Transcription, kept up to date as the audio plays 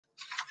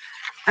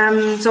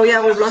So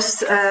yeah, we've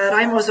lost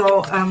Raimo,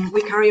 so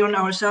we carry on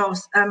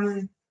ourselves.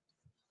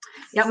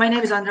 Yeah, my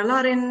name is Andra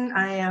Larin.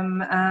 I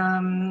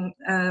am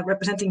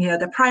representing here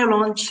the prior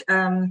launch,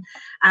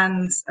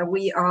 and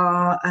we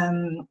are,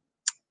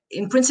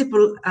 in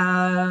principle,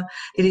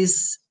 it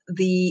is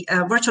the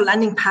virtual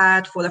landing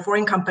pad for the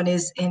foreign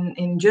companies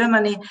in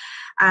Germany,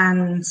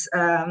 and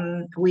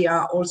we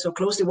are also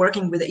closely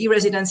working with the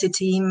e-Residency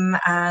team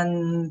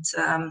and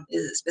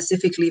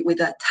specifically with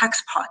the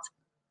tax part.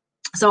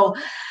 So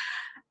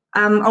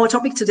our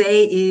topic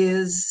today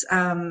is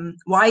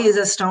why is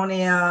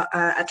Estonia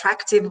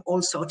attractive,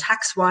 also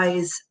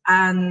tax-wise,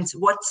 and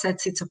what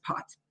sets it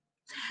apart?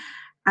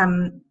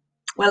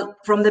 Well,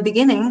 from the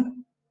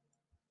beginning,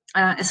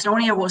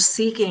 Estonia was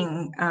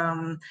seeking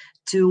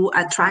to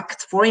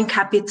attract foreign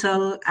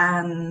capital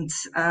and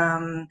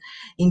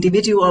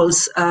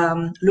individuals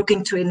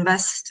looking to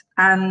invest.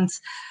 And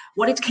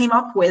what it came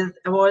up with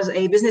was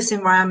a business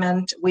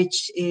environment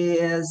which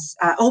is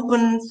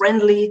open,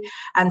 friendly,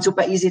 and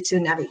super easy to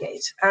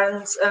navigate.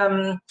 And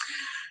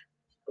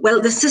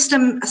well, the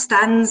system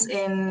stands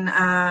in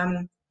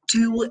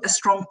two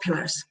strong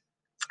pillars.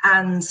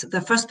 And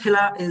the first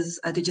pillar is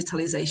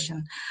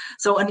digitalization.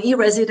 So an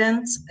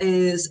e-resident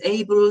is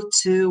able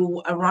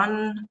to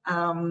run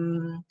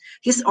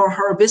his or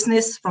her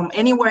business from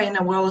anywhere in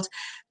the world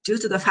due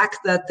to the fact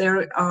that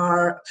there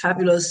are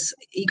fabulous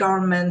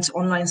e-government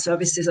online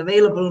services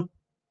available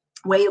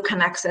where you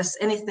can access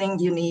anything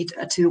you need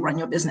to run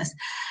your business.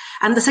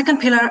 And the second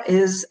pillar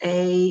is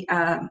a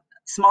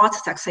smart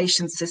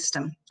taxation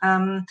system.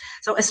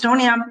 So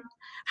Estonia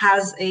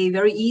has a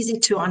very easy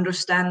to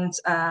understand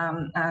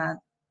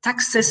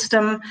tax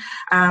system,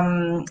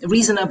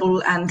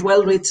 reasonable and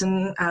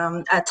well-written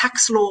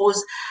tax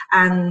laws,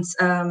 and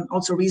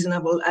also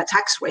reasonable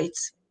tax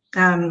rates.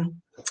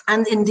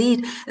 And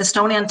indeed,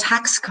 Estonian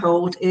tax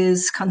code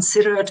is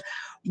considered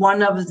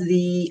one of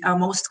the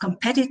most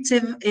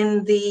competitive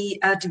in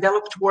the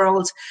developed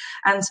world.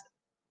 And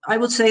I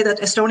would say that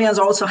Estonia is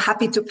also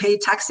happy to pay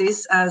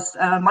taxes, as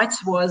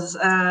Mats was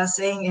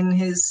saying in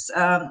his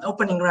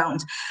opening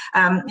round.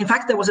 In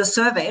fact, there was a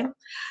survey,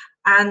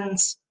 and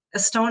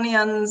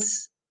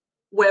Estonians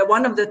were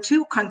one of the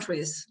two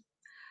countries,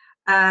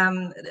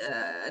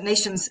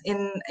 nations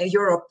in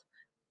Europe,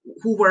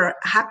 who were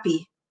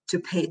happy to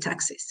pay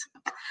taxes.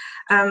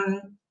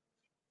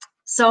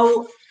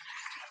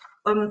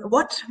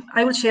 What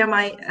I will share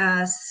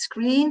my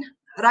screen.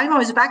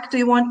 Raimo is back. Do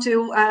you want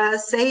to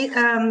say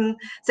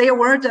a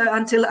word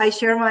until I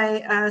share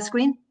my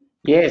screen?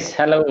 Yes,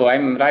 hello,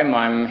 I'm Raimo.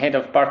 I'm head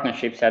of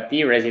partnerships at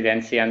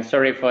e-Residency, and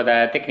sorry for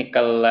the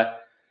technical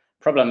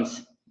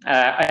problems.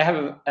 I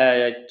have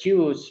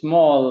two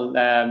small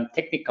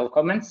technical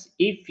comments.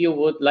 If you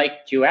would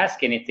like to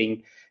ask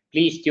anything,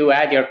 please do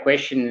add your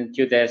question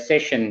to the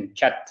session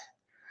chat.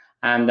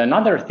 And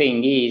another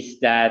thing is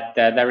that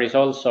there is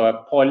also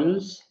a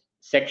polls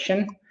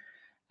section.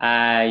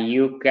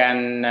 You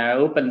can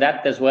open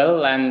that as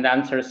well and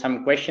answer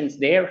some questions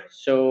there,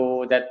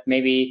 so that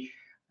maybe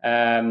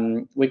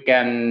we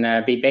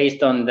can be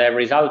based on the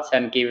results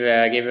and give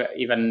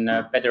even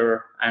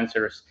better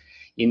answers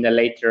in the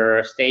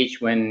later stage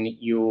when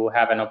you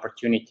have an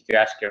opportunity to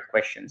ask your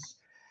questions.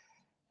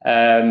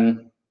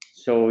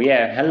 So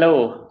yeah,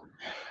 hello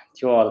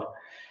to all.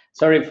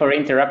 Sorry for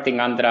interrupting,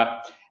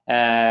 Andra,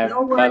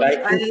 No worries, but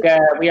I think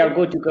we are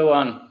good to go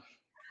on.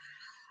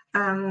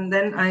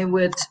 Then I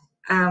would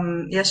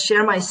yes,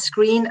 share my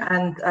screen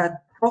and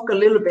talk a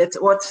little bit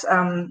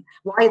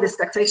why this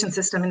taxation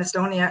system in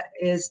Estonia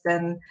is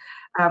then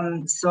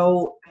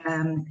so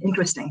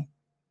interesting.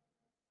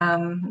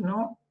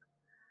 No.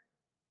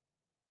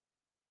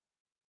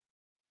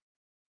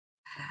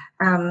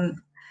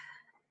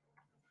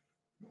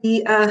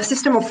 The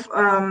system of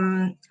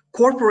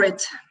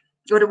corporate,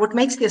 what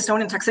makes the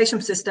Estonian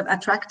taxation system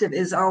attractive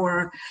is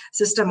our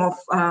system of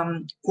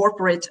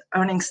corporate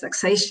earnings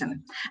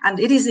taxation. And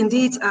it is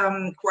indeed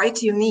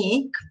quite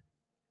unique,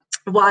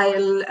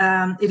 while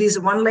it is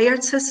a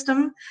one-layered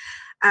system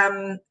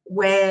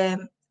where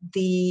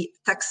the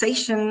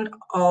taxation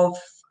of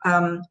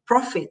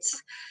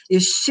profits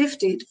is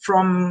shifted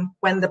from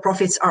when the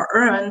profits are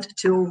earned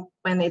to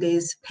when it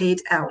is paid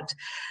out.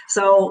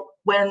 So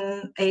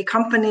when a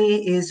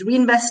company is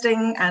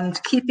reinvesting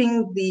and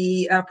keeping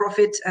the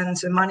profit and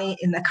the money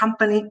in the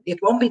company, it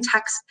won't be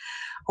taxed.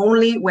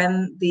 Only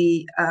when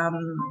the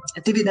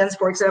dividends,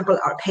 for example,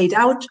 are paid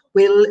out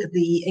will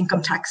the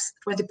income tax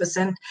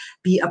 20%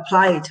 be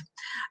applied.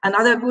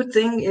 Another good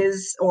thing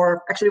is,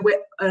 or actually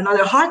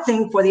another hard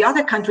thing for the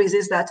other countries,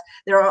 is that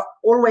there are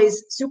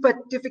always super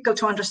difficult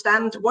to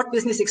understand what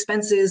business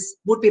expenses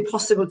would be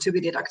possible to be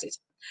deducted.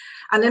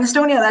 And in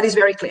Estonia, that is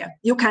very clear.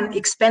 You can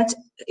expense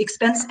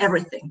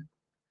everything,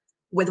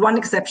 with one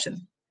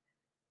exception.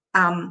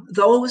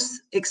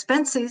 Those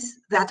expenses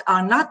that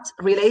are not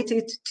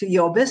related to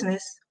your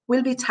business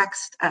will be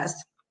taxed as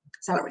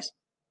salaries.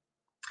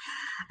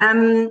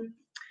 And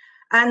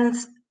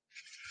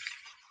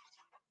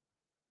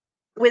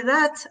with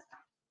that,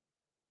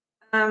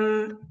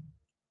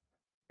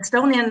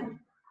 Estonian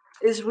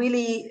is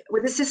really,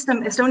 with the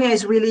system, Estonia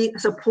is really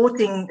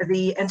supporting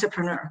the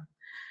entrepreneur.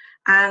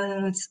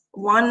 And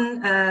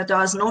one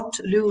does not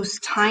lose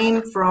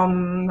time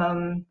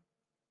from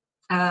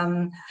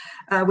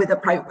with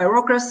the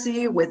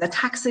bureaucracy, with the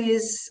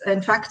taxes.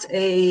 In fact,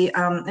 a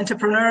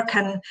entrepreneur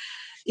can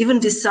even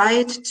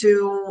decide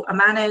to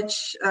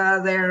manage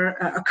their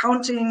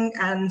accounting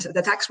and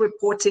the tax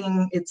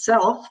reporting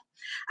itself.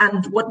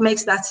 And what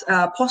makes that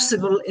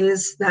possible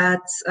is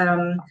that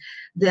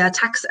the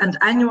tax and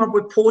annual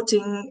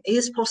reporting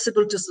is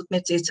possible to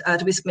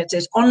be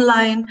submitted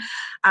online.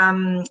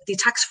 The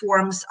tax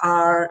forms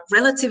are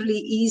relatively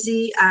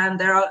easy, and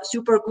there are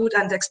super good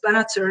and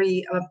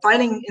explanatory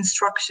filing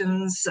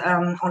instructions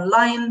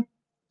online.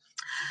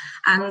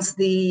 And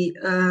the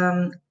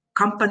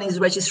company's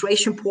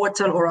registration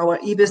portal or our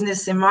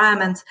e-business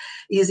environment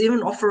is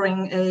even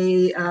offering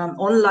a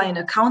online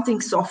accounting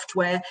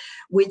software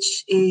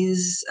which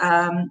is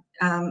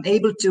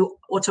able to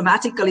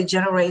automatically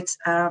generate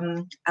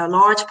a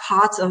large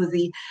part of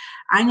the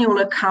annual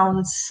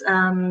accounts,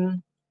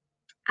 and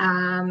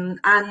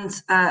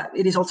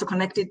it is also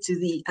connected to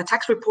the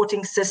tax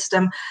reporting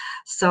system.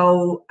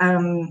 So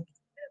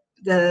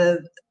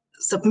the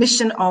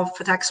submission of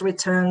tax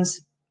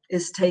returns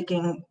is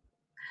taking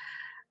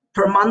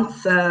per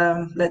month,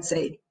 let's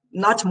say,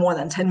 not more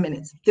than 10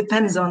 minutes.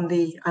 Depends on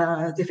the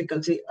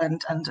difficulty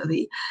and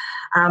the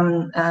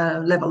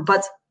level.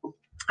 But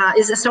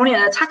is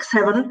Estonia a tax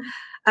heaven?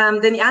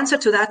 Then the answer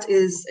to that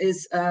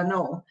is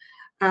no.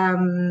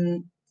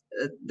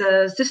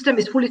 The system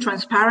is fully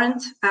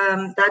transparent.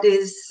 That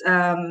is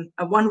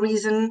one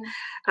reason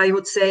I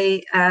would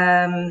say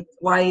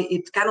why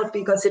it cannot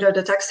be considered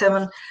a tax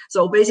haven.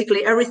 So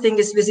basically everything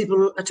is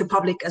visible to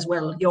public as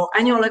well. Your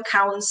annual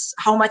accounts,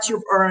 how much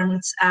you've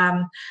earned,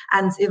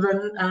 and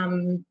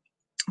even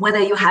whether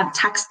you have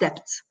tax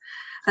debts.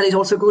 That is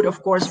also good,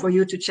 of course, for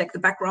you to check the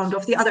background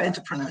of the other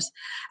entrepreneurs.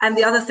 And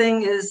the other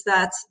thing is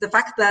that the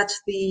fact that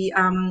the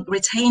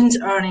retained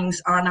earnings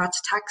are not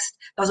taxed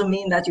doesn't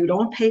mean that you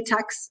don't pay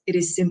tax. It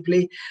is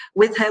simply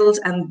withheld,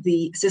 and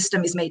the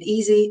system is made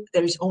easy.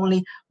 There is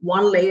only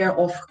one layer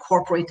of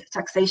corporate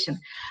taxation.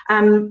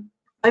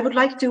 I would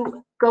like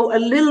to go a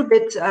little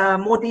bit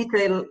more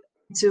detail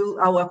to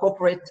our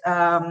corporate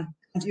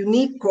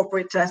unique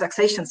corporate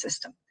taxation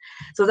system.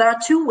 So there are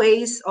two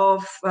ways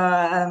of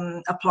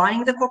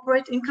applying the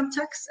corporate income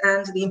tax,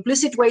 and the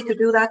implicit way to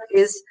do that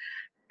is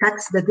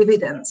tax the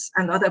dividends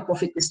and other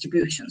profit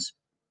distributions.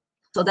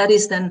 So that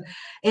is then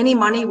any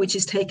money which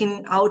is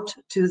taken out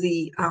to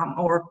the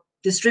or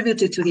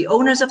distributed to the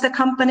owners of the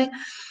company,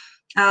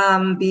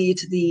 be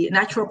it the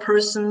natural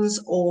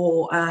persons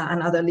or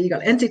another legal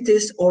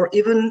entities, or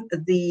even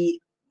the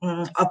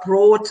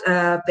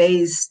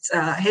abroad-based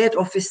head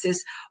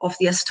offices of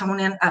the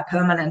Estonian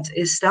permanent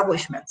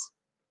establishments.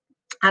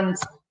 And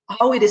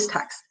how it is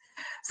taxed.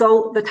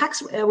 So the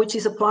tax which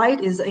is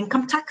applied is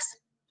income tax.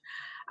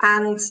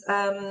 And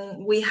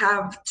we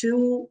have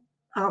two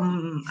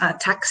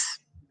tax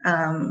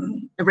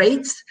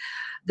rates.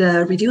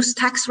 The reduced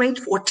tax rate,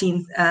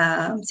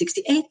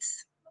 14/68,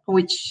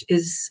 which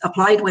is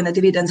applied when the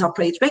dividends are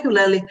paid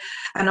regularly,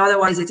 and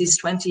otherwise it is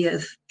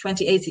 28th.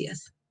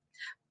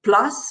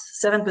 Plus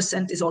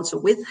 7% is also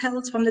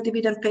withheld from the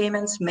dividend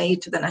payments made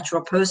to the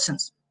natural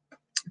persons,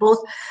 both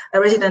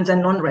residents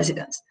and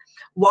non-residents.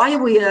 Why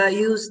we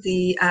use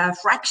the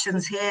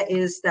fractions here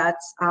is that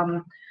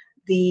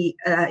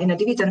in a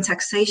dividend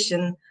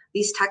taxation,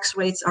 these tax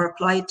rates are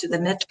applied to the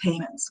net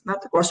payments,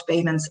 not the gross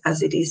payments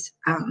as it is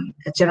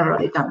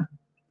generally done.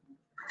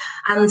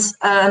 And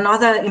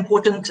another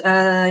important,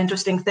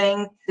 interesting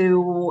thing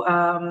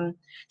to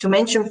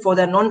mention for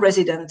the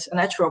non-resident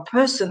natural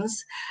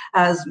persons,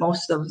 as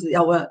most of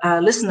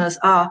our listeners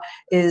are,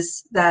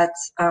 is that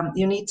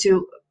you need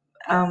to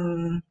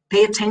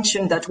pay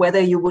attention that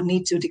whether you would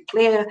need to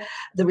declare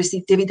the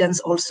received dividends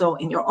also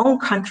in your own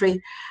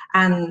country.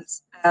 And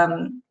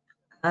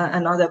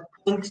another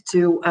point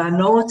to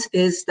note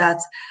is that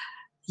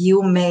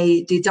you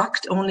may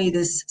deduct only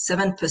this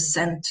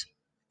 7%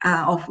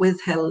 of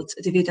withheld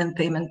dividend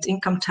payment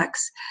income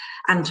tax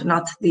and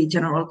not the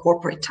general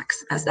corporate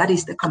tax, as that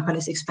is the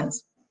company's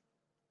expense.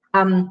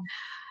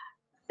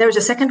 There is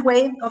a second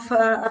way of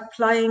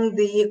applying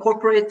the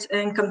corporate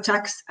income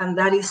tax, and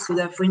that is to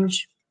the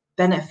fringe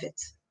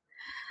benefits.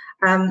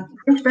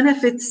 Fringe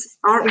benefits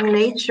are in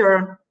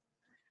nature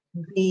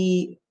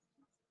the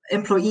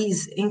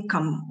employee's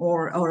income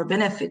or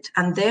benefit,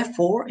 and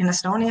therefore in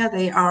Estonia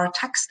they are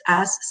taxed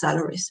as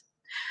salaries.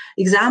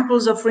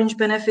 Examples of fringe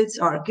benefits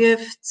are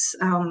gifts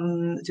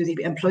to the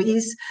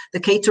employees, the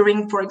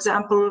catering, for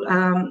example,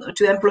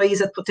 to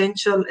employees at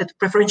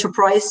preferential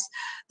price,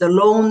 the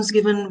loans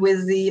given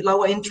with the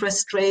lower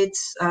interest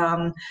rates,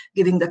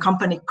 giving the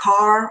company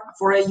car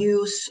for a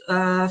use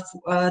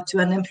to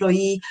an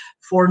employee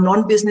for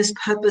non-business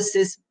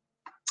purposes,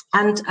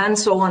 and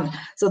so on.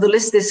 So the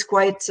list is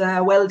quite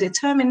well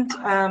determined,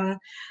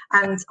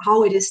 and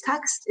how it is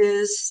taxed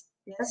is,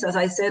 yes, as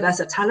I said, as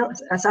a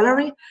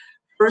salary.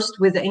 First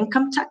with the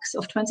income tax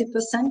of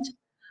 20%,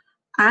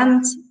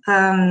 and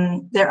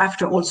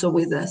thereafter also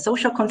with a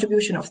social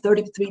contribution of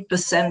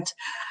 33%,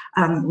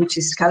 which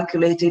is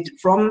calculated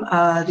from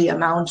the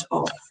amount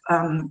of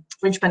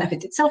fringe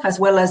benefit itself, as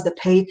well as the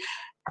paid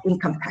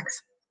income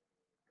tax.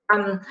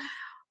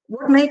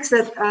 What makes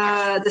it,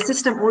 the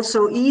system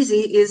also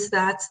easy is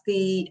that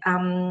the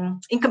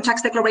income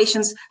tax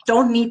declarations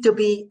don't need to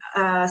be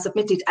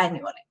submitted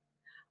annually,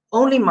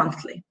 only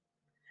monthly.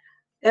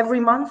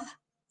 Every month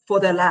for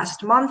the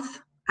last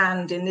month,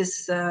 and in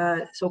this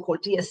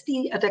so-called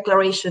DSD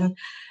declaration,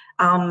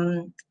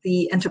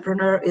 the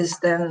entrepreneur is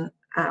then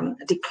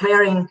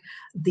declaring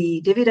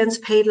the dividends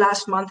paid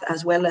last month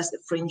as well as the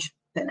fringe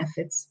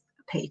benefits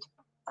paid.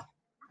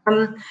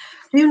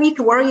 You need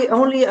to worry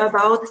only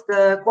about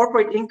the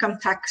corporate income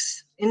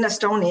tax in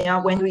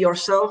Estonia when you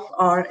yourself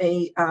are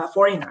a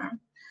foreigner.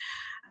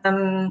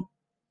 In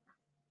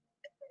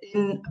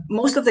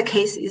most of the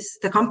cases,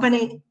 the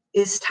company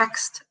is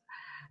taxed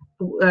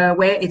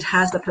where it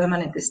has the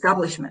permanent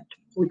establishment,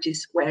 which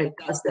is where it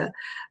does the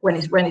when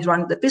it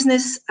runs the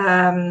business,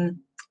 and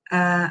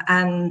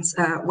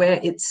where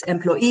its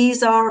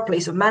employees are,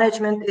 place of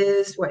management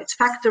is, where its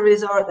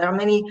factories are. There are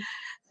many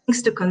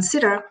things to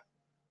consider,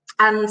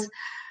 and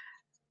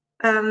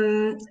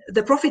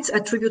the profits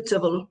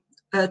attributable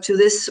to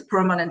this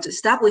permanent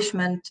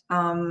establishment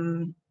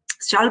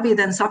shall be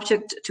then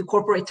subject to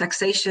corporate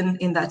taxation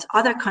in that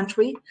other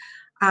country,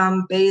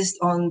 based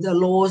on the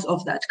laws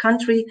of that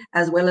country,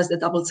 as well as the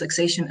double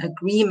taxation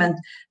agreement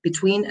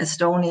between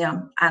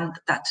Estonia and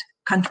that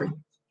country.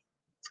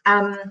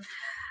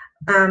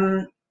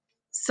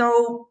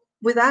 So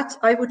with that,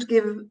 I would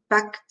give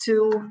back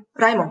to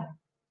Raimo.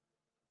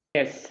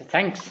 Yes,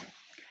 thanks.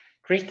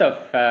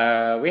 Christoph,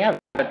 we have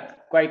had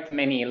quite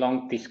many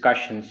long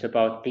discussions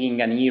about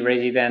being an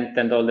e-resident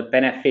and all the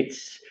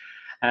benefits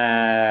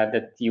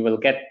that you will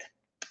get.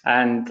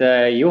 And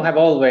you have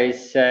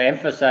always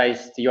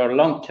emphasized your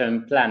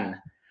long-term plan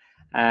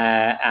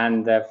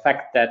and the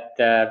fact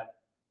that,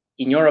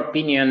 in your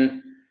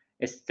opinion,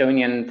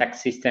 Estonian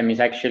tax system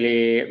is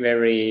actually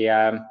very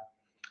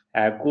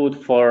good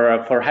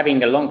for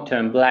having a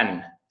long-term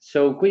plan.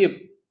 So could you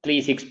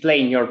please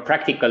explain your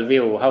practical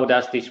view? How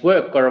does this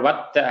work, or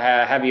what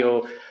have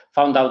you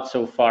found out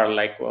so far?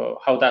 Like,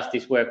 how does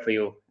this work for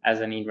you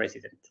as an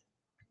e-resident?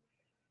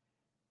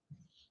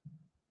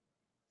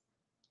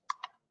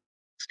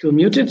 Still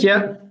muted,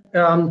 yeah.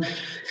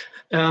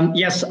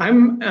 Yes,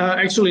 I'm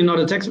actually not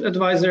a tax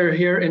advisor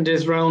here in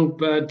this round,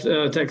 but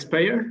a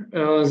taxpayer.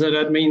 So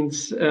that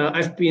means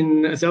I've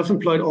been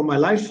self-employed all my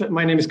life.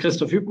 My name is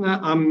Christoph Huebner.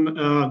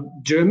 I'm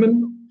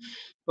German,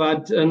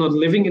 but not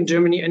living in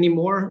Germany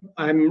anymore.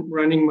 I'm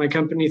running my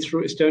company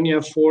through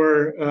Estonia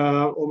for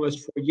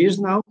almost 4 years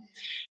now.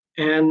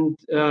 And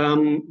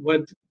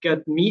what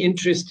got me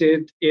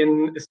interested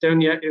in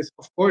Estonia is,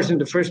 of course, in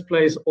the first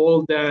place,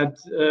 all that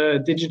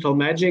digital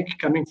magic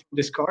coming from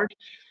this card,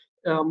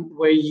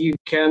 where you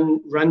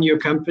can run your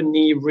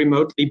company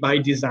remotely by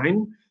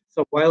design.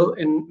 So while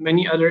in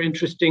many other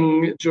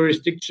interesting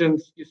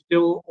jurisdictions, you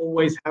still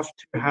always have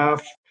to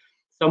have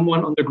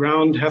someone on the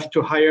ground, have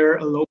to hire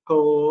a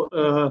local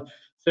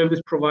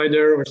service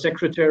provider or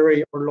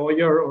secretary or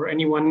lawyer or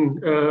anyone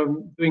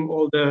doing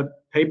all the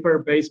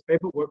paper-based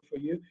paperwork for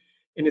you.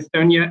 In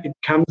Estonia, it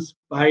comes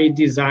by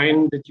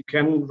design that you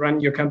can run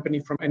your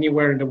company from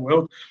anywhere in the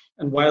world.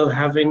 And while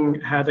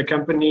having had a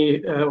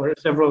company or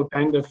several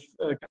kind of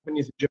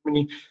companies in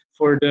Germany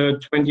for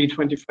the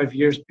 20-25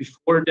 years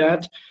before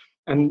that,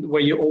 and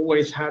where you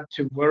always had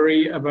to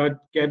worry about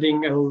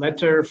getting a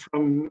letter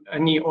from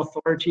any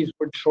authorities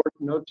with short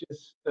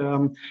notice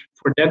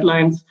for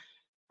deadlines,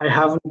 I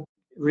haven't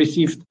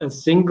received a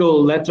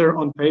single letter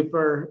on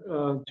paper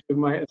to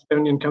my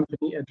Estonian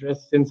company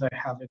address since I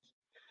have it.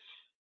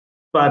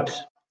 But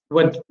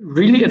what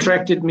really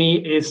attracted me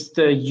is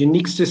the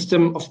unique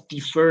system of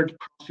deferred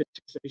profit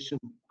taxation.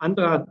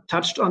 Andra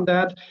touched on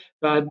that,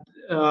 but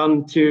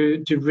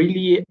to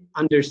really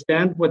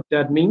understand what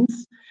that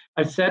means,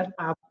 I've set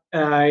up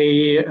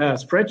a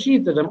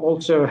spreadsheet that I'm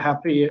also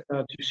happy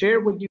to share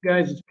with you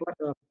guys. It's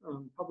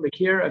public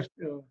here. I've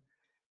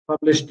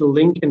published the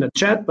link in the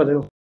chat, but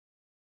I'll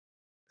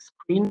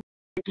screen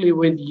quickly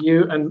with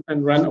you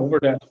and run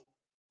over that.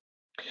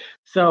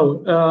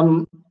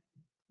 So,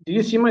 do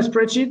you see my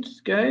spreadsheet,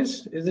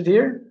 guys? Is it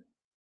here?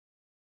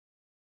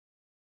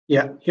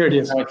 Yeah, here it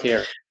is. Oh, it's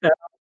here.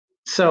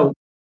 So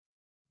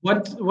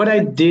what I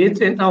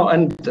did, and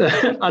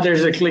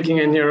others are clicking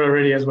in here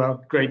already as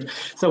well. Great.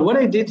 So what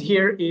I did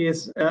here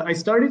is I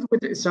started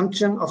with the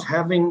assumption of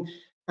having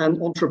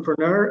an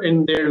entrepreneur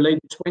in their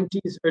late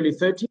 20s, early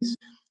 30s,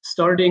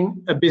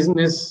 starting a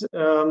business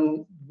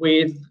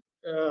with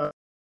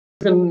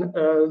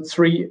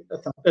three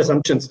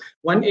assumptions.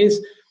 One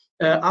is,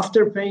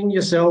 after paying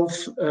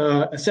yourself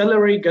a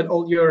salary, get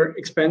all your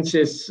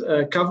expenses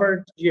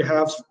covered, you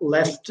have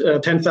left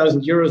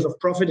 10,000 euros of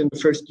profit in the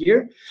first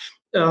year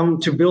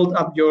to build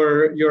up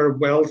your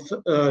wealth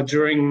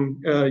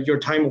during your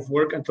time of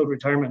work until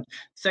retirement.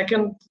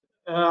 Second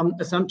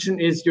assumption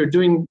is you're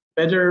doing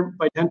better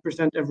by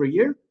 10% every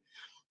year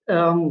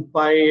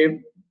by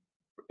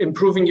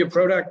improving your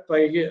product,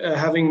 by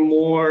having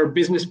more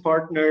business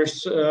partners,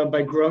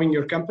 by growing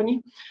your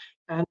company.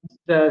 And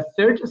the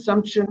third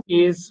assumption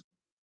is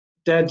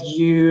that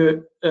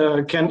you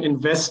can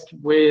invest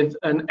with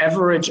an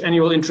average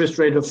annual interest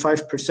rate of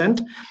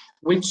 5%,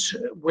 which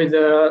with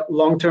a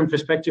long-term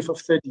perspective of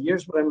 30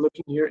 years, what I'm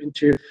looking here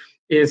into,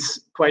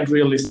 is quite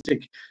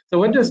realistic. So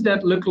what does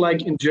that look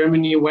like in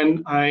Germany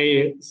when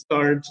I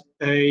start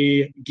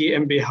a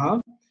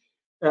GmbH?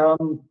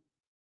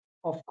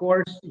 Of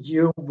course,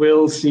 you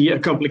will see a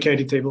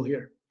complicated table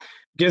here,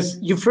 because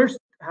you first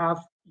have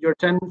your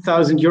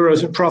 10,000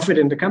 euros of profit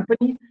in the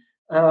company,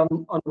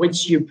 on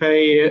which you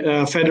pay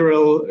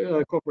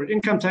federal corporate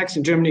income tax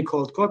in Germany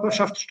called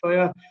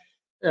Körperschaftssteuer.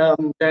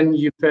 Then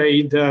you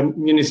pay the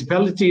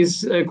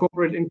municipalities'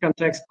 corporate income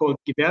tax called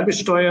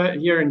Gewerbesteuer,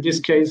 here in this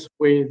case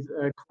with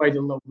quite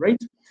a low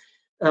rate.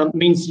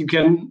 Means you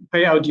can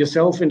pay out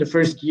yourself in the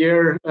first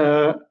year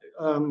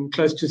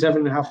close to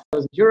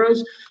 7,500 euros,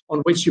 on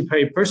which you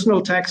pay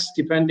personal tax,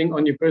 depending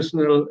on your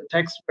personal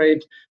tax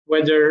rate,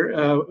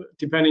 whether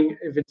depending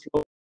if it's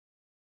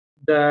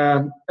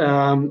the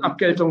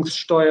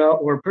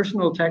Abgeltungssteuer or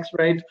personal tax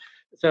rate.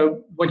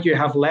 So what you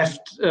have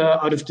left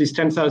out of these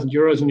 10,000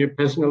 euros in your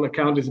personal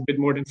account is a bit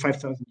more than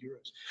 5,000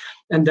 euros.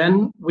 And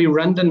then we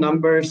run the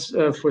numbers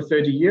for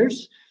 30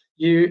 years.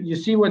 You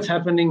see what's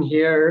happening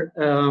here,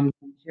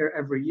 here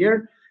every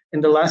year. In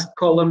the last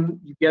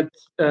column, you get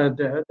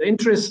the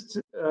interest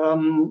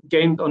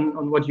gained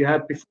on what you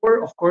had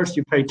before. Of course,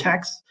 you pay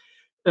tax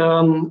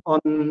on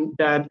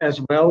that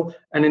as well.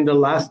 And in the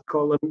last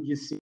column, you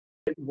see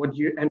what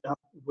you end up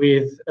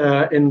with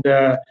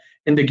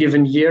in the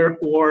given year,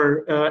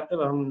 or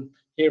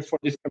here for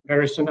this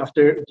comparison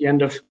after the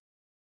end of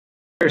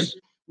years.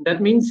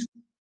 That means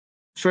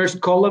first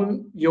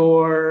column,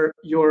 your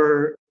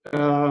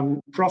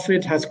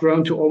profit has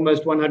grown to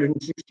almost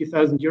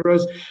 160,000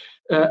 euros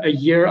a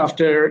year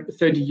after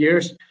 30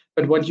 years.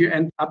 But what you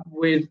end up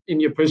with in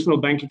your personal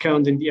bank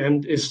account in the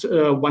end is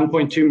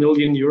 1.2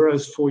 million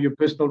euros for your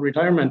personal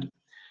retirement.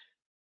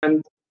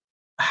 And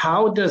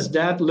how does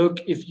that look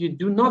if you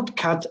do not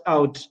cut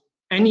out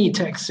any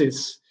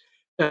taxes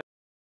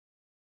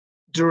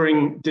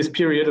during this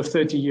period of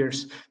 30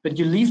 years, but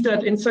you leave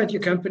that inside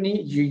your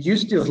company, you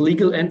use this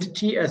legal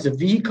entity as a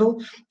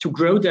vehicle to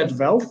grow that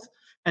wealth,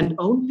 and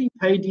only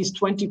pay these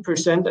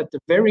 20% at the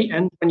very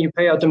end when you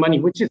pay out the money,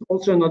 which is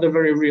also not a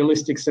very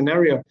realistic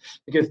scenario,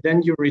 because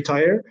then you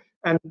retire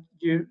and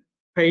you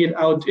pay it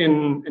out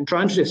in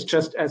tranches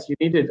just as you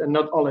need it and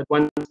not all at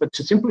once. But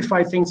to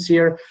simplify things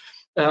here,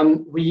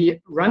 we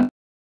run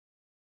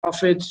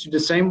profits to the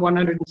same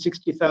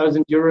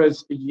 160,000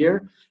 euros a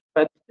year,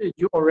 but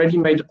you already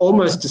made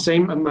almost the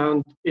same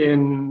amount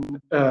in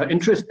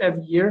interest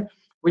every year,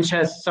 which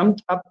has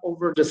summed up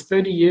over the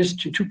 30 years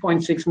to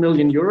 2.6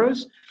 million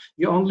euros.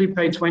 You only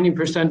pay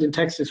 20% in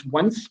taxes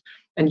once,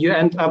 and you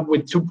end up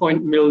with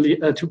 2.1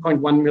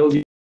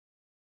 million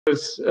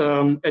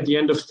euros at the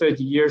end of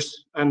 30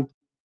 years. And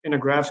in a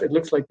graph, it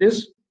looks like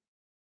this.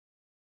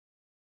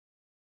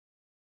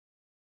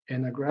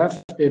 In a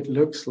graph, it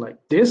looks like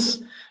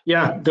this.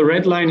 Yeah, the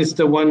red line is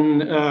the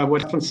one,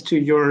 what happens to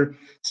your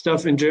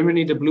stuff in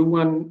Germany. The blue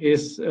one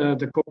is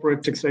the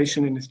corporate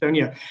taxation in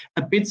Estonia.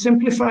 A bit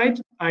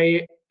simplified,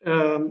 I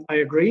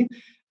agree,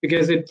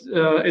 because it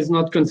is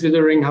not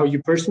considering how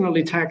you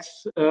personally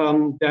tax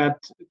that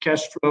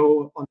cash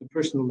flow on the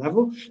personal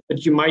level.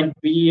 But you might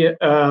be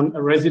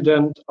a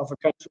resident of a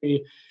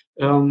country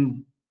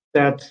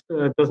that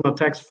does not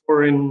tax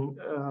foreign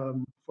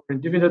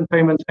dividend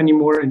payments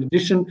anymore in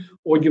addition,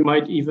 or you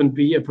might even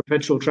be a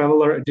perpetual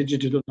traveler, a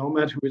digital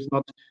nomad who is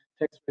not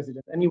tax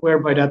resident anywhere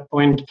by that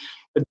point.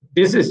 But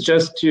this is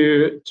just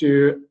to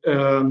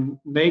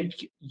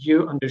make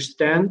you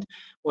understand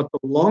what the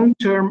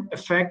long-term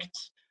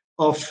effects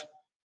of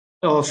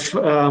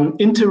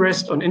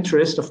interest on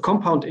interest, of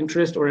compound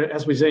interest, or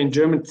as we say in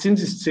German,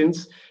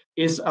 Zinseszins,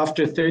 is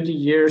after 30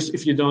 years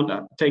if you don't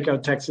take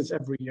out taxes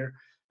every year.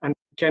 And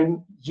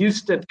can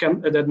use that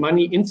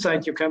money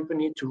inside your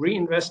company to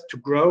reinvest, to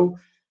grow,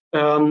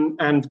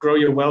 and grow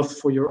your wealth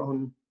for your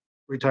own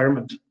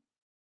retirement.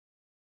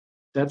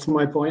 That's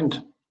my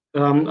point.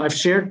 I've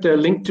shared the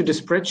link to the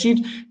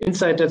spreadsheet.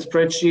 Inside that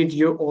spreadsheet,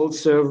 you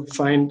also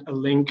find a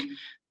link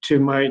to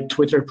my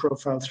Twitter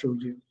profile through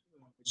you,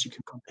 which you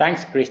can contact.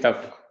 Thanks,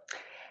 Christoph.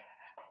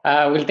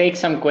 We'll take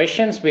some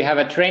questions. We have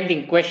a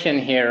trending question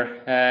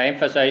here,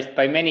 emphasized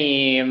by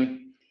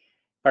many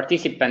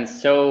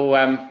participants.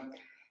 So,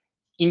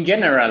 in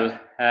general,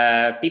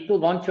 people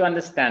want to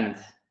understand,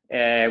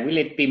 will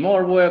it be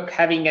more work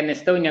having an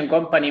Estonian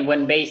company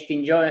when based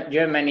in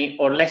Germany,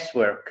 or less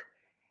work?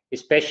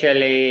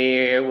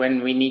 Especially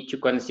when we need to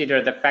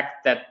consider the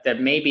fact that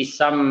maybe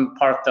some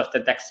part of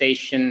the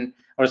taxation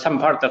or some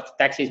part of the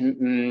taxes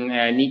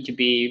need to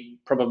be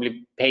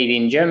probably paid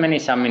in Germany,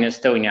 some in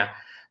Estonia.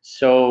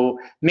 So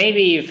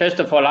maybe first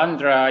of all,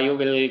 Andra, you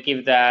will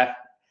give the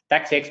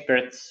tax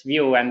expert's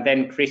view, and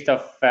then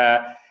Christoph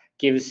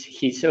gives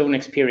his own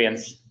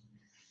experience.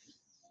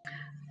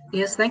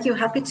 Yes, thank you.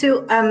 Happy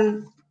to.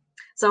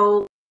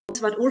 So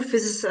what Ulf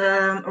is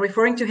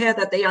referring to here,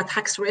 that they are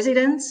tax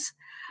residents,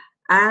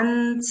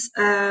 and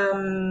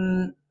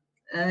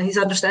his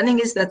understanding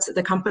is that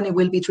the company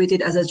will be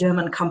treated as a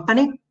German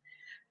company.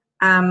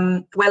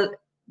 Well,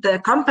 the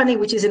company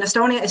which is in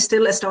Estonia is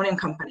still Estonian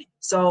company.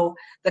 So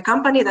the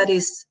company that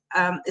is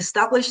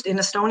established in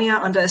Estonia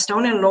under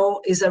Estonian law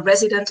is a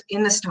resident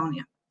in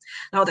Estonia.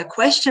 Now the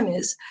question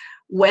is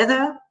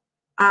whether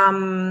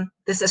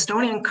this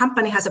Estonian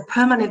company has a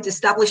permanent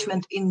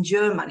establishment in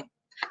Germany.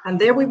 And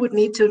there we would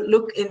need to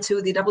look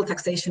into the double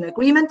taxation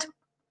agreement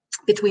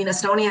between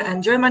Estonia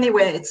and Germany,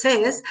 where it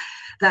says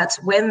that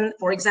when,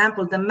 for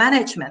example, the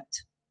management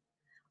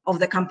of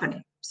the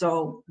company,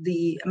 so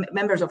the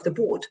members of the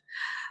board,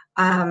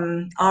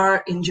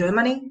 are in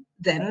Germany,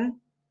 then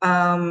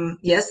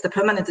yes, the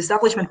permanent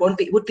establishment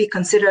would be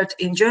considered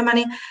in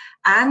Germany,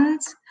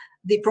 and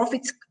the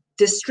profits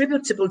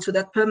distributable to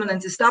that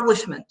permanent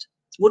establishment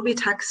would be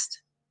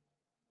taxed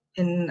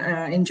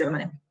in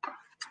Germany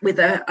with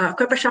the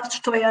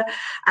Körperschaftsteuer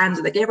and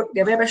the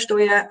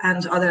Gewerbesteuer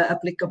and other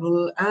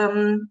applicable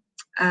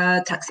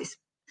taxes.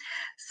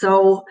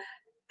 So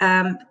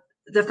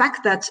the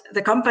fact that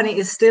the company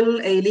is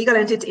still a legal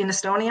entity in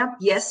Estonia,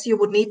 yes, you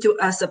would need to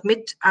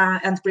submit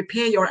and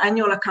prepare your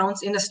annual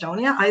accounts in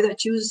Estonia.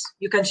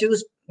 You can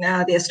choose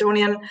the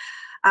Estonian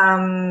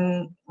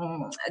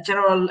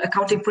general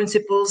accounting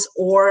principles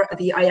or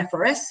the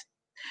IFRS.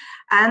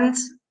 And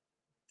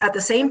at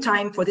the same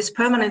time, for this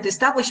permanent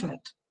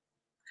establishment,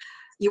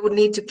 you would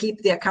need to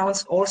keep the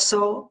accounts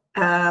also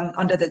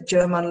under the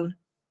German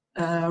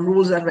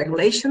rules and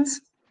regulations.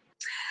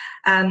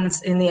 And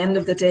in the end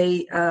of the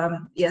day,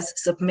 yes,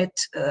 submit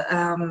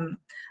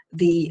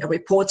the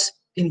reports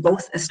in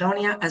both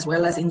Estonia as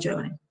well as in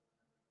Germany.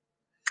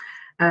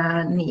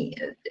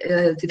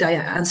 Did I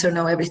answer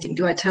now everything?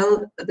 Do I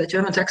tell the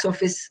German tax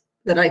office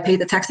that I pay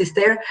the taxes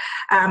there?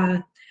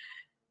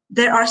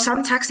 There are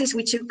some taxes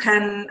which you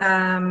can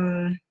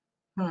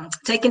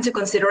take into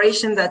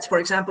consideration that, for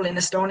example, in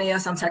Estonia,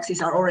 some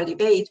taxes are already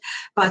paid,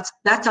 but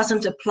that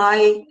doesn't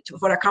apply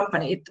for a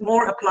company. It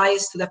more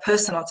applies to the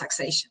personal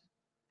taxation.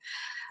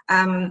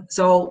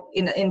 So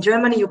in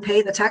Germany, you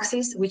pay the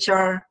taxes which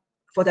are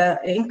for the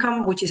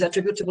income which is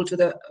attributable to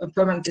the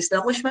permanent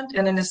establishment,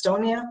 and in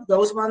Estonia,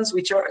 those ones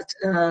which are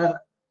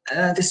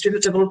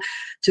distributable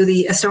to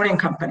the Estonian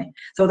company.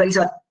 So these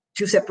are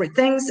two separate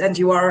things, and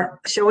you are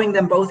showing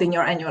them both in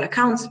your annual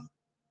accounts.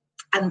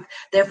 And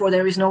therefore,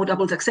 there is no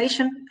double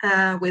taxation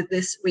with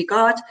this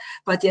regard.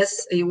 But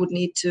yes, you would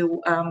need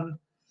to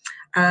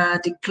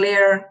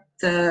declare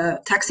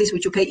the taxes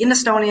which you pay in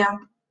Estonia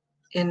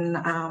in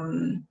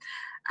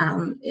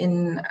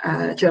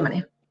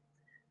Germany.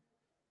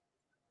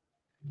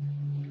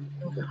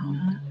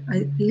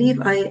 I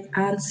believe I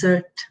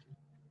answered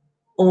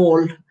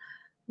all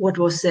what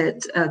was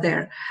said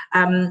there.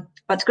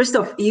 But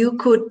Christoph, you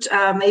could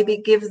maybe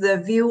give the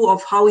view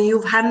of how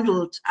you've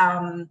handled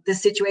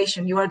this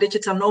situation. You are a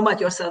digital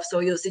nomad yourself, so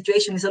your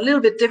situation is a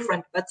little bit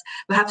different, but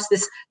perhaps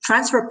this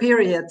transfer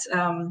period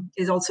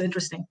is also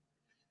interesting.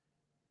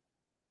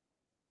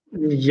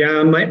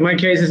 Yeah, my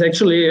case is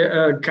actually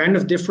kind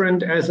of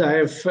different, as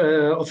I've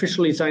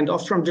officially signed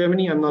off from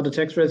Germany. I'm not a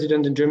tax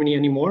resident in Germany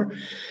anymore.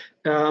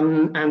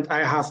 And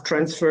I have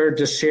transferred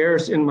the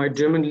shares in my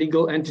German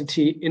legal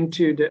entity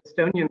into the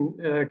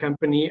Estonian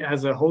company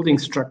as a holding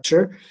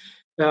structure.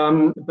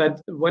 But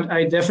what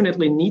I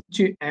definitely need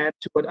to add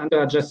to what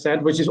Andra just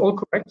said, which is all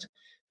correct,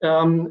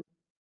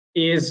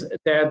 is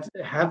that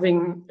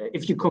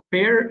if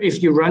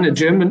you run a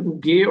German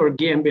UG or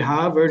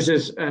GmbH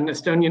versus an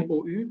Estonian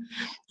OÜ,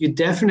 you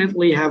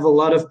definitely have a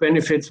lot of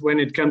benefits when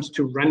it comes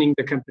to running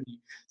the company.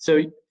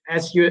 So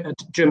as you're a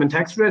German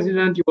tax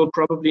resident, you will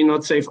probably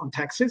not save on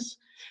taxes,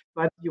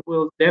 but you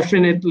will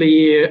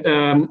definitely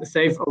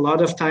save a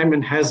lot of time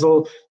and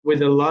hassle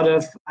with a lot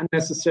of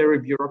unnecessary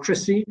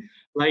bureaucracy,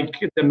 like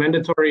the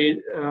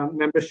mandatory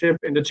membership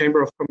in the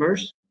Chamber of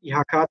Commerce,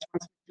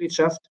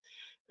 IHK-Transmitgliedschaft,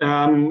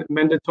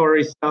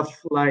 mandatory stuff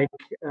like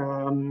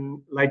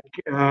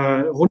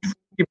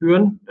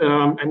Rundfunkgebühren,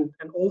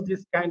 and all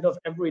this kind of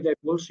everyday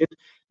bullshit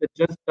that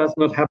just does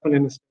not happen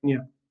in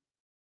Estonia.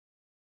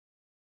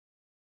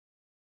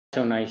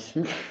 So nice.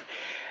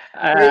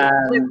 A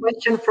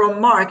question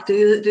from Mark. Do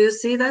you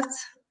see that?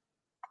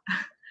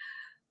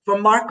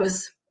 From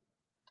Marcus.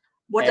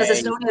 What does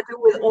Estonia do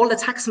with all the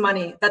tax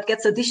money that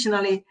gets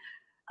additionally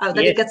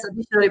it gets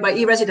additionally by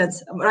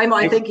e-residents? Raimo,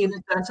 I think you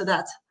need to answer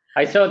that.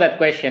 I saw that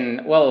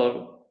question.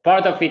 Well,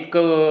 part of it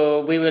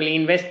we will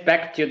invest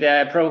back to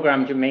the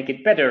program to make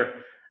it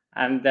better,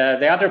 and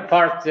the other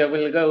part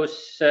will go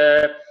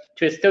to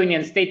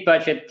Estonian state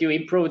budget to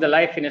improve the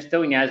life in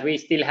Estonia, as we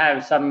still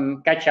have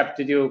some catch up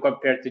to do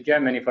compared to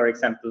Germany, for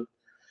example.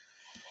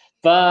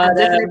 But and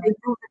definitely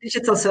improve the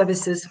digital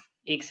services.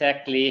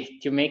 Exactly,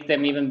 to make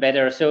them even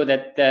better, so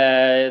that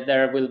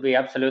there will be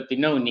absolutely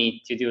no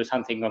need to do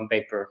something on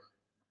paper.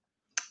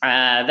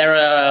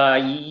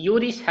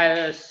 Judis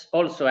has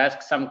also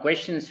asked some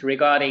questions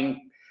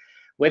regarding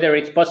whether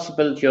it's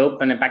possible to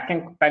open a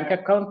bank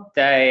account.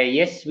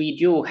 Yes, we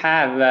do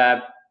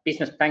have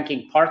business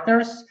banking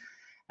partners,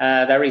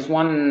 There is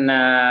one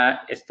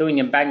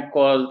Estonian bank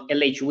called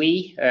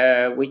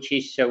LHV, which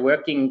is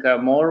working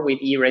more with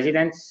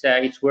e-residence.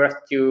 It's worth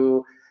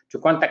to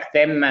contact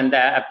them and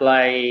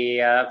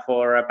apply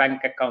for a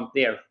bank account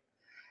there.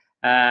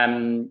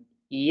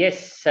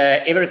 Yes,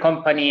 every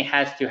company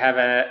has to have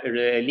a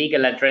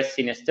legal address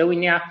in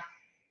Estonia.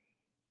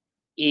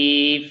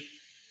 If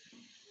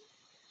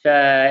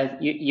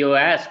you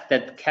ask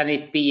that, can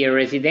it be a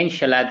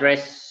residential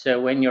address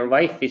when your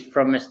wife is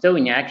from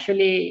Estonia?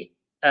 Actually,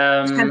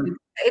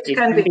 it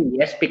can be.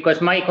 Yes,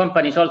 because my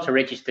company is also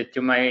registered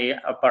to my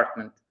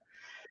apartment.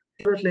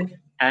 Absolutely.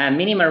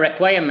 Minimal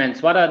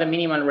requirements. What are the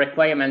minimal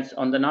requirements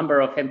on the number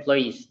of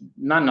employees?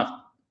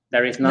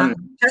 There is none.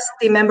 Just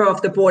the member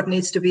of the board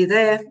needs to be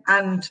there,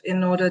 and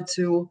in order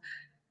to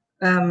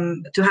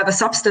have a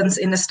substance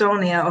in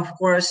Estonia, of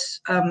course,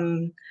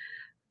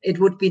 it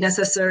would be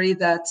necessary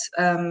that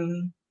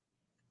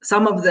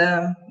some of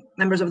the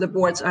members of the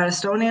boards are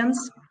Estonians.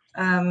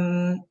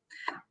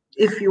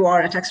 If you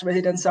are a tax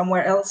resident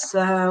somewhere else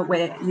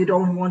where you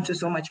don't want to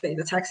so much pay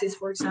the taxes,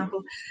 for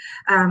example,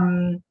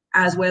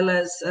 as well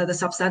as the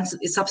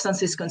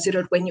substance is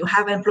considered when you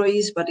have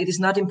employees, but it is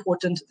not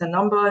important the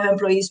number of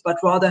employees, but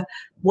rather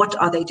what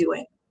are they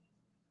doing?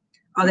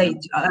 Are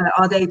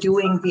they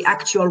doing the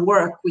actual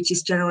work which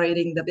is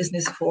generating the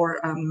business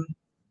for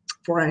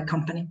a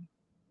company?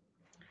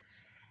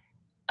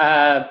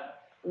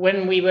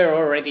 When we were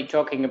already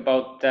talking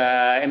about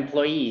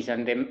employees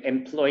and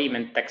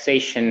employment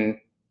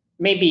taxation,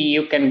 maybe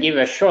you can give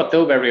a short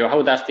overview.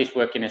 How does this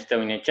work in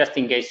Estonia, just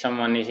in case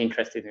someone is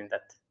interested in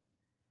that?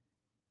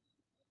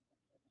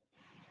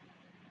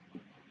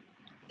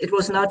 It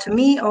was not to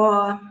me,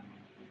 or?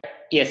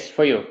 Yes,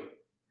 for you.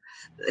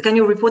 Can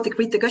you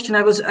repeat the question?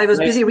 I was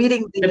busy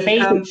reading the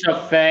basics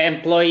of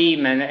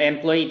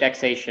employee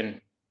taxation,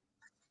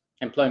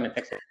 employment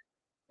taxation.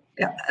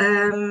 Yeah.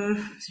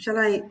 Shall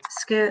I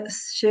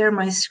share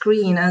my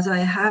screen, as I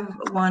have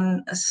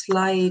a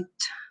slide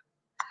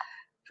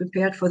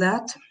prepared for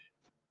that?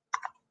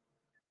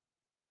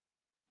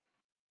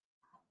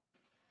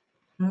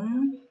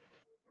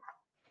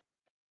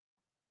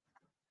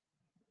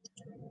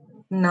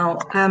 Now,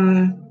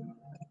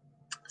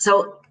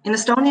 so in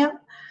Estonia,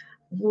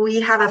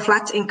 we have a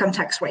flat income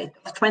tax rate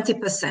of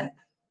 20%.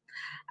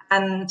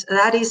 And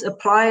that is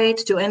applied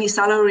to any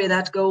salary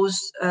that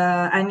goes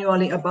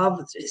annually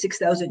above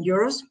 6,000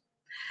 euros.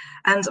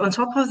 And on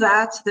top of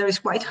that, there is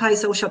quite high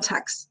social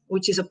tax,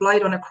 which is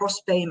applied on a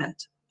gross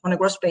payment.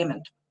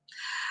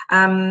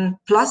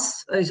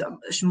 Plus, there is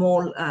a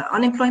small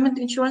unemployment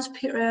insurance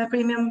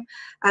premium,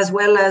 as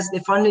well as the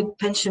funded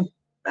pension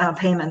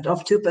payment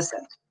of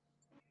 2%.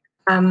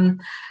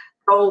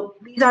 So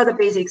these are the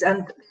basics,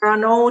 and there are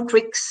no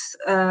tricks.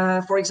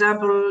 For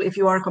example, if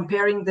you are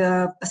comparing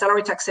the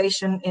salary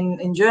taxation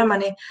in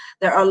Germany,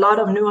 there are a lot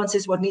of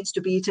nuances what needs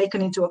to be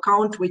taken into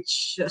account,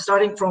 which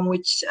starting from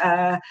which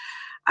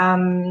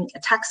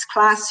tax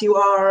class you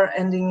are,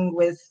 ending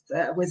with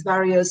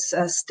various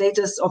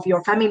status of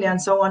your family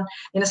and so on.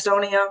 In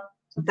Estonia,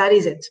 that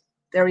is it.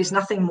 There is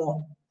nothing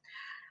more.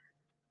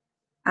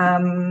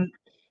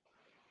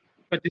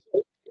 But it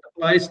also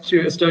applies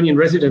to Estonian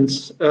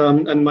residents,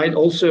 and might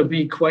also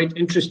be quite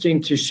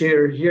interesting to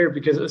share here,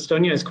 because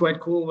Estonia is quite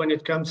cool when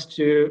it comes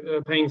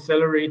to paying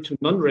salary to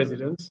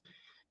non-residents,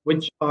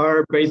 which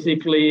are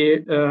basically,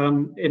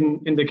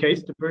 in the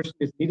case, the person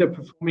is neither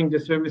performing the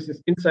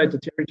services inside the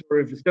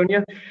territory of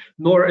Estonia,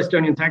 nor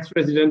Estonian tax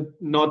resident,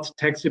 not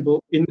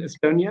taxable in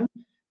Estonia,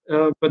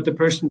 but the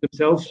person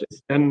themselves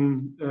is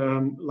then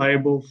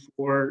liable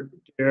for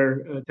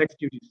their tax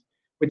duties,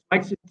 which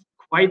makes it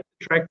quite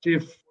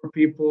attractive for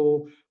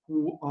people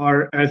who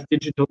are as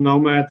digital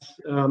nomads,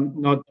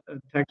 not a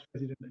tax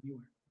resident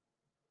anywhere.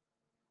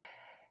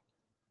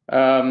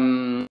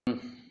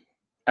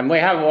 And we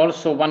have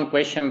also one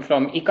question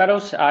from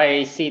Icarus.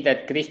 I see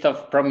that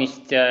Christoph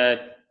promised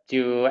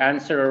to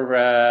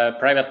answer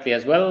privately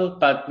as well,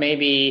 but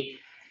maybe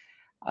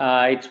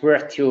it's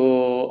worth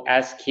to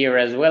ask here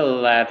as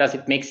well. Does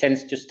it make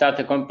sense to start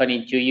a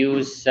company to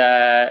use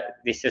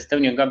this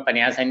Estonian company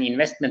as an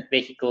investment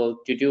vehicle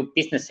to do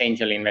business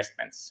angel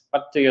investments?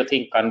 What do you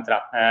think,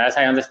 Andra? As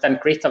I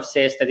understand, Christoph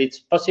says that it's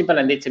possible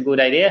and it's a good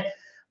idea.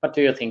 What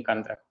do you think,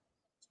 Andra?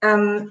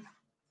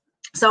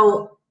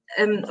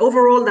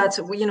 Overall, that's,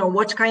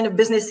 what kind of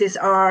businesses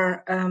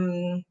are,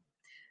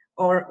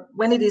 or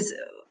when it is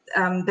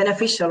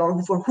beneficial,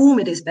 or for whom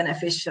it is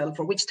beneficial,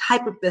 for which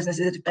type of business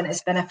is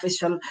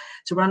beneficial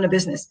to run a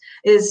business,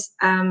 is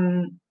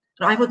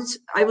I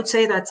would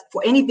say that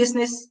for any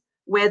business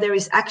where there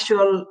is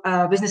actual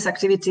business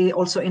activity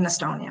also in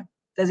Estonia,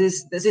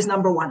 this is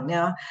number one.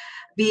 Yeah.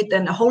 Be it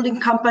then a holding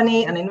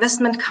company, an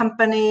investment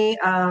company,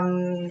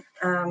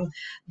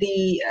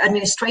 the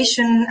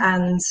administration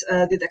and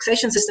the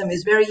taxation system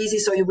is very easy,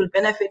 so you will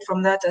benefit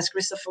from that. As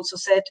Christoph also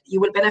said, you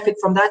will benefit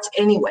from that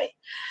anyway.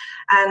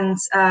 And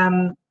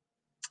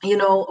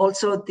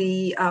also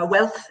the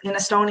wealth in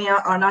Estonia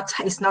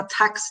is not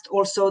taxed.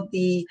 Also,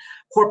 the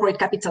corporate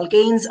capital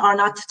gains are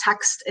not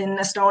taxed in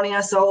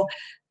Estonia. So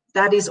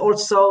that is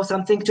also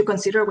something to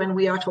consider when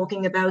we are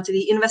talking about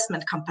the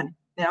investment company.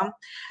 Yeah,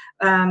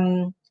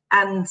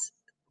 and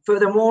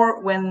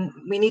furthermore, when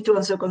we need to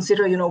also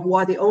consider, who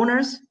are the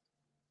owners,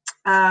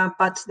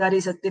 but that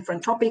is a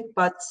different topic.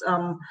 But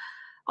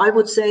I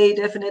would say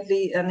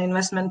definitely an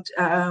investment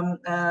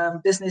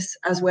business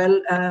as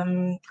well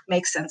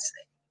makes sense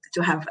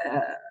to have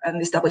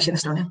and establish in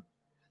Estonia.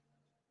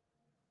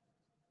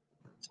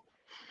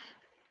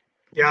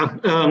 Yeah,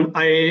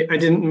 I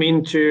didn't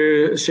mean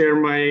to share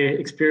my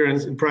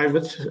experience in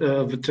private,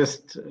 but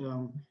just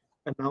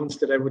announced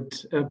that I would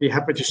be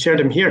happy to share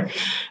them here.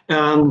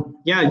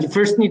 Yeah, you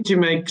first need to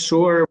make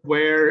sure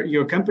where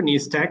your company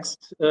is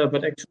taxed,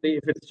 but actually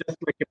if it's just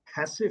like a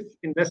passive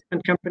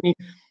investment company,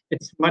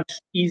 it's much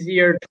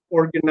easier to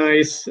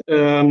organize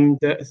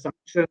the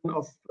assumption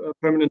of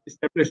permanent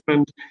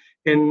establishment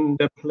in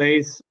the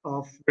place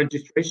of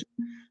registration.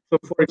 So,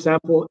 for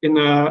example, in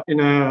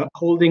a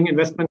holding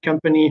investment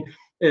company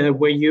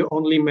where you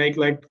only make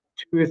like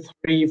 2,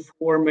 3,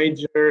 4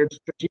 major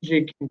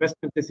strategic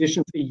investment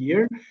decisions a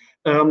year,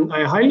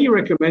 I highly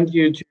recommend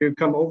you to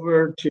come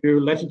over to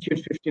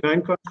Latitude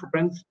 59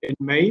 conference in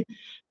May,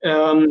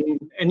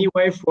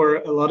 anyway, for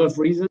a lot of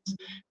reasons,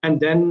 and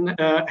then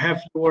have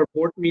your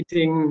board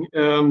meeting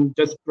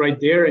just right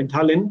there in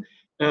Tallinn.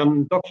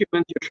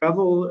 Document your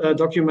travel,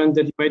 document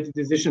that you made the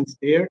decisions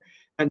there,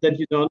 and that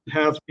you don't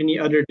have any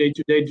other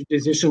day-to-day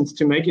decisions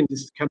to make in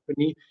this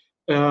company.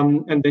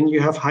 And then you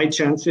have high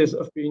chances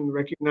of being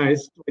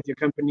recognized with your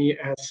company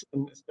as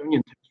an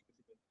Estonian tax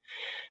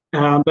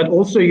resident. But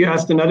also you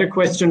asked another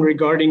question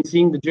regarding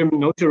seeing the German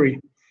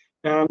notary.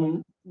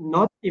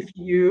 Not if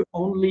you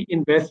only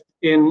invest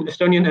in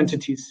Estonian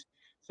entities.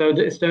 So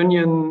the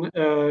Estonian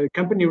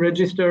company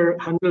register,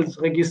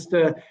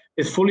 Handelsregister,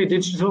 is fully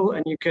digital,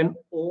 and you can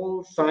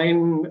all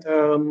sign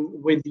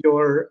with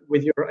your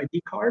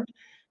ID card.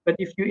 But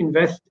if you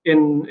invest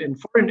in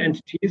foreign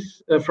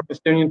entities from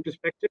Estonian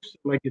perspective, so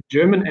like a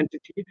German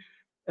entity,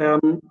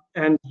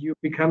 and you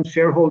become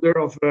shareholder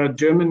of a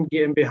German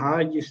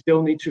GmbH, you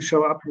still need to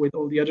show up with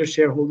all the other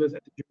shareholders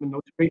at the German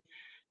notary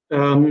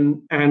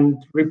and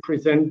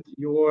represent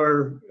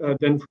your,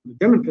 then from the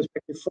German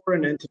perspective,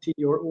 foreign entity,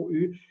 your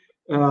OÜ,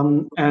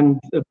 and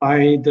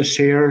buy the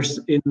shares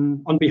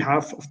on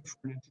behalf of the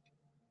foreign entity.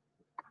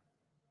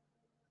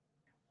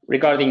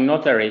 Regarding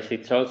notaries,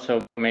 it's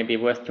also maybe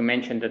worth to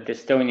mention that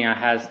Estonia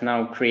has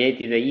now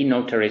created the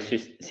e-notary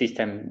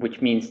system, which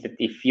means that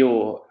if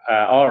you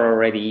are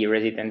already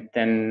e-resident,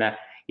 then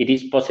it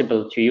is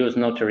possible to use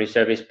notary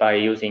service by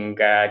using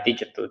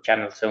digital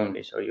channels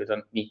only. So you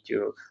don't need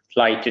to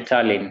fly to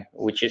Tallinn,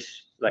 which is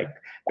like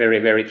very,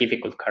 very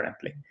difficult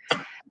currently.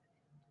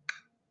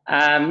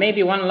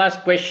 Maybe one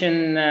last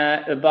question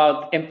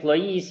about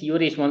employees.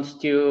 Juris wants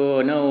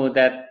to know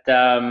that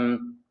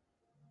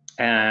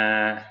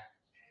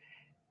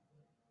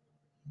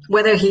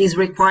whether he is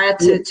required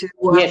to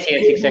yes,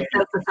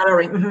 exactly. the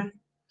salary.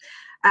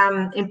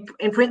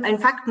 In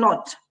fact,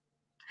 not.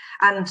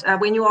 And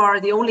when you are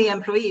the only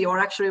employee, or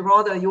actually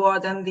rather you are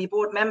then the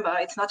board member,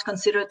 it's not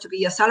considered to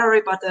be a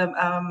salary, but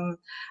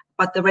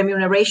the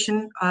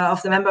remuneration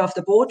of the member of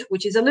the board,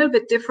 which is a little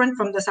bit different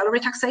from the salary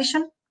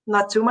taxation,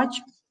 not too much.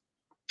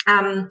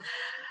 On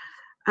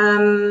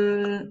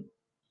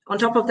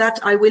top of that,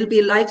 I will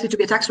be likely to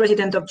be a tax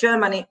resident of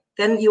Germany.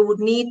 Then you would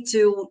need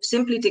to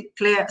simply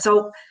declare.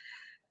 So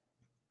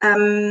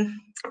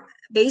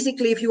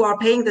basically, if you are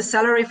paying the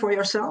salary for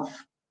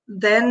yourself,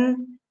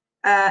 then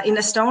in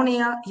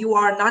Estonia, you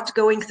are not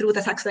going through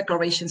the tax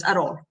declarations at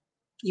all.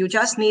 You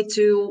just need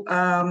to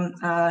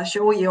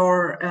show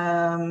your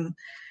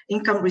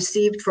income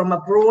received from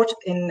abroad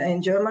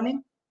in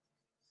Germany,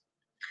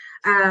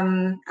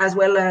 as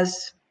well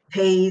as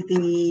pay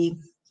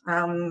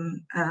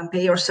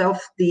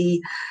yourself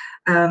the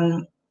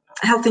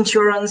health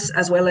insurance,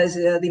 as well as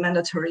the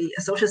mandatory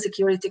social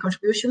security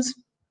contributions.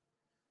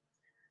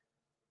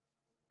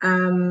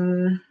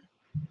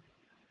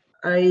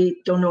 I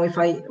don't know if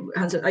I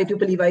answered. I do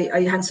believe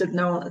I answered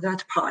now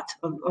that part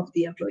of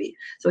the employee.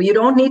 So you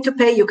don't need to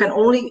pay. You can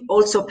only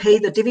also pay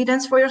the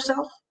dividends for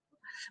yourself,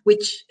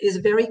 which is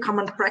very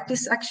common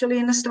practice actually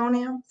in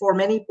Estonia for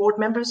many board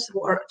members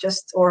who are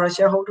just, or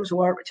shareholders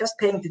who are just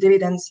paying the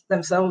dividends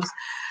themselves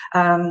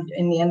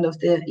in the end of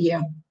the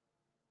year.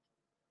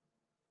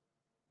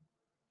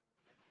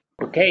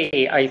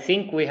 Okay, I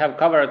think we have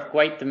covered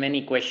quite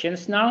many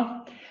questions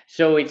now.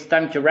 So it's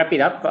time to wrap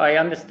it up. I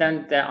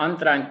understand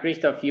Andra and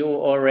Christoph, you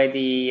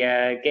already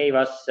gave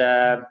us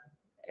a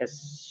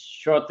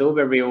short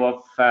overview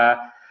of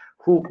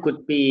who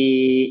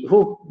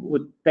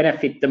would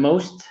benefit the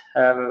most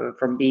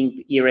from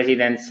being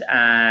e-residents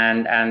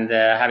and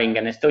having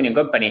an Estonian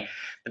company.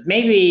 But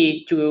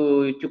maybe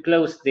to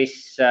close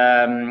this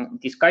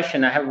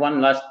discussion, I have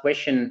one last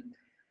question.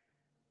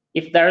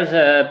 If there's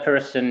a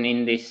person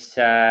in this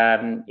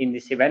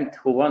event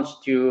who wants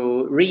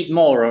to read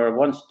more or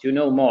wants to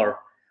know more,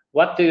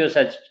 what do you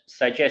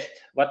suggest?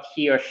 What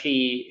he or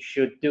she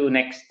should do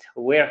next?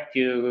 Where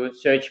to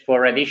search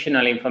for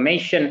additional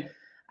information,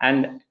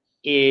 and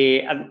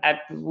at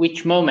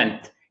which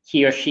moment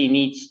he or she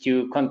needs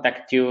to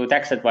contact your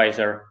tax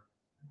advisor?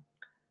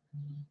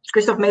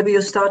 Christoph, maybe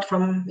you start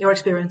from your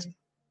experience.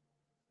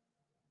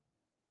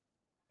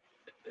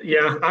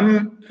 Yeah,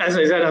 as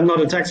I said, I'm not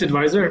a tax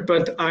advisor,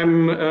 but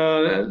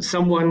I'm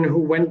someone who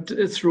went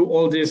through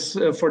all this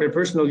for their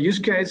personal use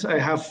case. I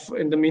have,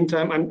 in the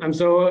meantime, I'm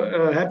so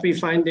happy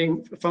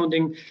founding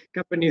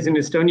companies in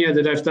Estonia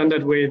that I've done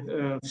that with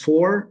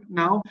 4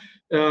 now,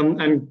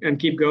 and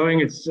keep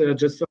going. It's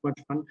just so much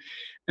fun.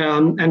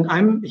 And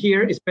I'm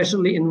here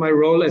especially in my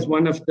role as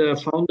one of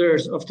the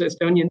founders of the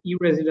Estonian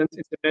e-Residence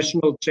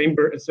International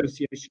Chamber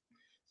Association.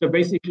 So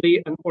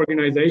basically an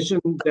organization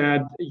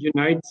that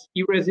unites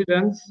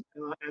e-residents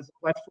as a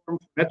platform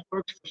for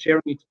networks for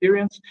sharing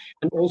experience,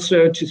 and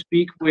also to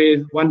speak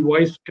with one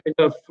voice, kind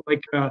of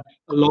like a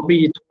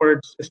lobby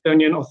towards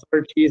Estonian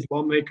authorities,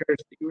 lawmakers,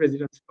 the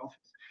e-residence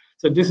office.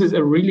 So this is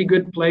a really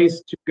good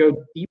place to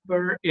go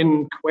deeper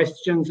in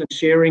questions and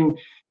sharing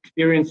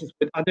experiences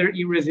with other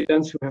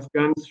e-residents who have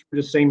gone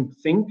through the same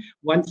thing.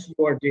 Once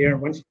you are there,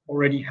 once you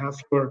already have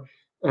your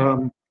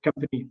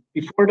company.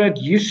 Before that,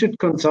 you should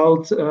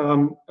consult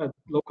a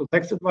local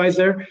tax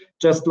advisor,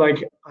 just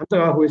like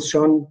Andra, who is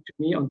shown to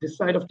me on this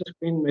side of the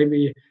screen,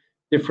 maybe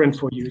different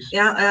for you.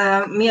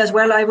 Yeah, me as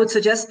well. I would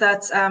suggest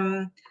that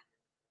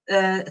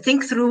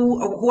think through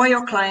who are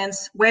your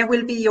clients, where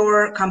will be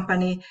your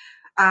company,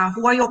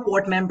 who are your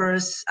board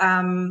members,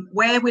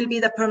 where will be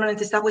the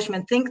permanent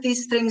establishment. Think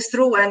these things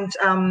through, and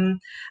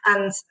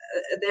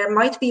there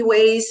might be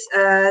ways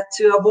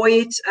to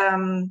avoid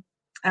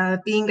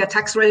being a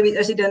tax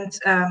resident,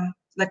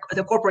 like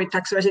the corporate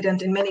tax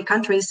resident in many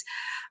countries.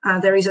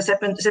 There is a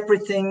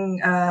separate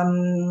thing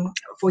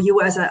for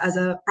you as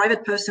a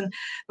private person.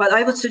 But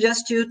I would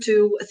suggest you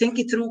to think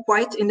it through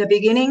quite in the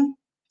beginning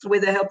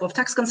with the help of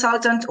tax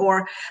consultant,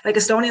 or like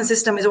Estonian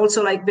system is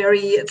also like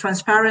very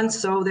transparent.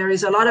 So there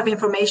is a lot of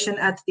information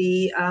at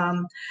the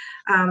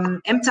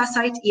EMTA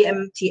site,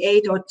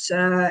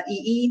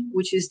 emta.ee,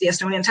 which is the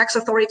Estonian Tax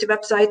Authority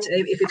website,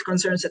 if it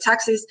concerns the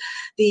taxes.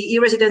 The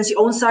e-Residency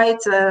own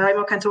site,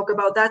 Raimo can talk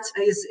about that,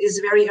 is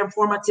very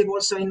informative.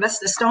 Also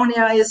Invest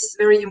Estonia is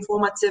very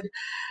informative.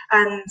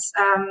 And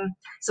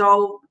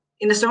so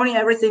in Estonia,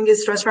 everything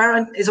is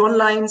transparent, is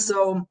online.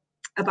 So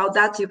about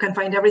that, you can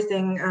find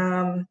everything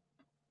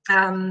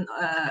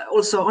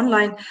also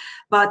online.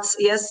 But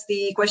yes,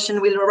 the question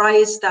will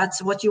arise,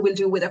 that's what you will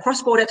do with a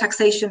cross-border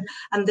taxation,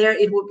 and there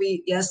it would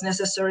be, yes,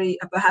 necessary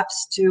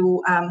perhaps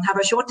to have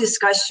a short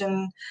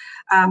discussion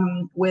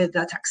with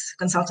a tax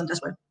consultant as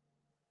well.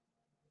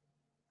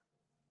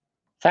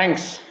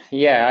 Thanks.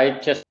 Yeah, I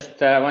just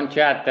want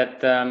to add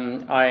that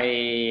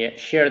I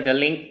share the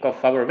link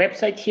of our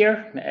website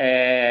here.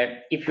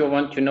 If you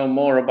want to know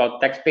more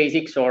about tax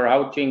basics or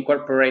how to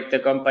incorporate the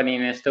company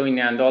in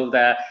Estonia and all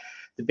the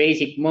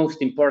basic,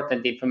 most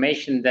important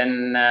information,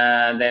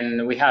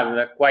 then we have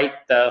a quite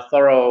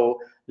thorough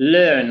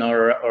learn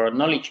or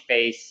knowledge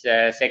base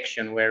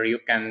section where you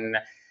can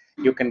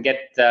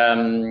get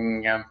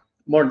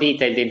more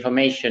detailed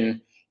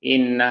information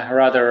in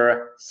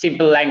rather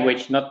simple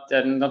language, not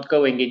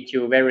going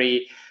into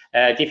very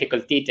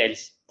difficult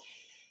details.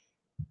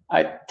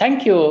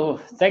 Thank you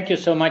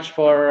so much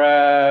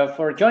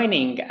for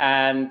joining,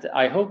 and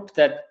I hope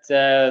that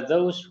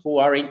those who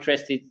are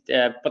interested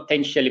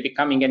potentially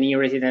becoming an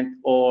e-resident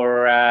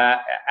or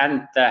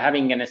and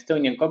having an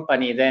Estonian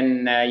company,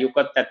 then you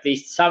got at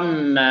least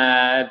some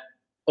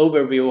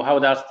overview how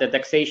does the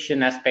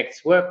taxation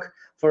aspects work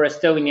for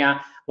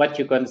Estonia, what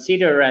you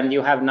consider, and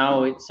you have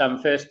now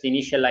some first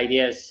initial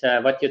ideas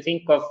what you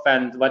think of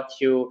and what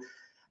you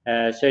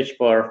search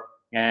for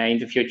in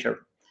the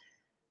future.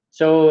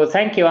 So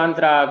thank you,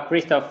 Andra,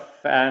 Christoph,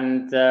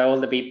 and all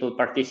the people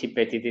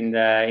participated in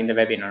the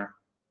webinar.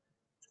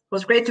 It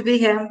was great to be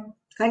here.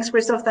 Thanks,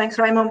 Christoph. Thanks,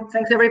 Raimo.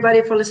 Thanks,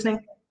 everybody, for listening.